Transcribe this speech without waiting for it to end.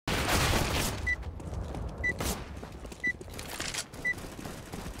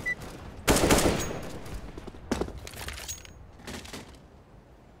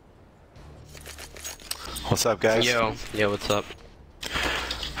What's up, guys? Yo, what's up?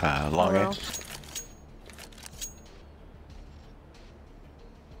 Long Hello. A.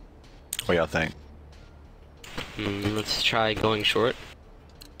 What y'all think? Let's try going short.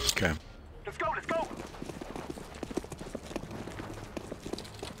 Okay. Let's go, let's go!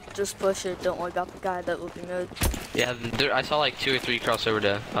 Just push it, don't worry about the guy that will be mid. Yeah, I saw like 2 or 3 cross over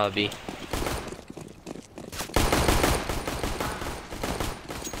to B.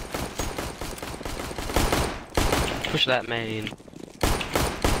 Push that main. 1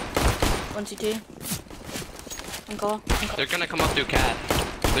 CT. On call. They're gonna come up through cat.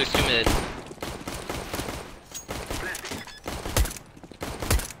 There's 2 mid.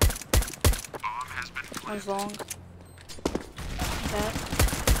 One's long. Okay.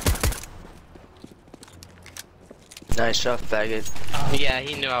 Nice shot, faggot. Yeah,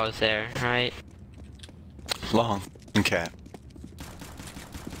 he knew I was there, right? Long and cat.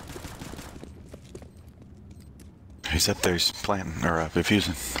 He's up there, he's planting, or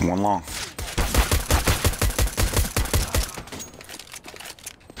defusing. One long.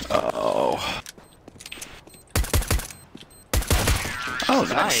 Oh. Oh,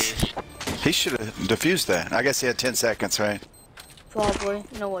 nice. He should have defused that. I guess he had 10 seconds, right? Probably.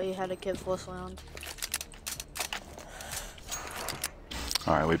 You know what, you had to get first round.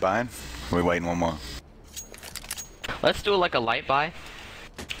 Alright, we buying? We waiting one more. Let's do it like a light buy.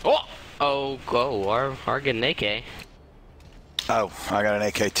 Oh! Oh, go. Our getting AK. Oh, I got an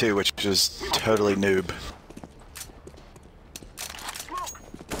AK too, which is totally noob.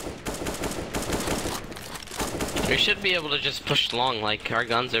 We should be able to just push long, like our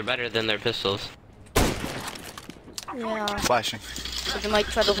guns are better than their pistols. Yeah. Flashing. So they might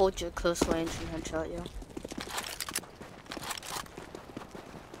try to hold you at close range and headshot you.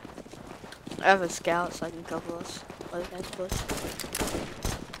 I have a scout so I can cover us. While you guys push.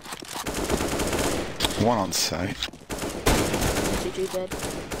 One on site. CG dead.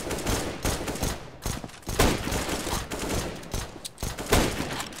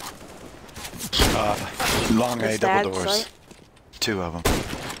 Long A, There's double stag doors. site. 2 of them.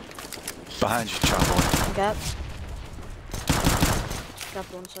 Behind you, Chopper. Gap. Gap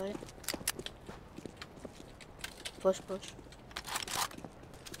one side. Push.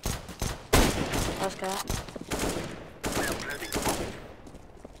 Last gap.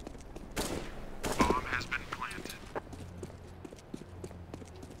 Bomb has been planted.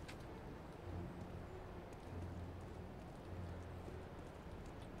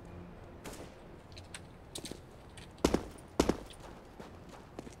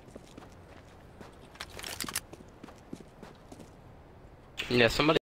 Yeah, somebody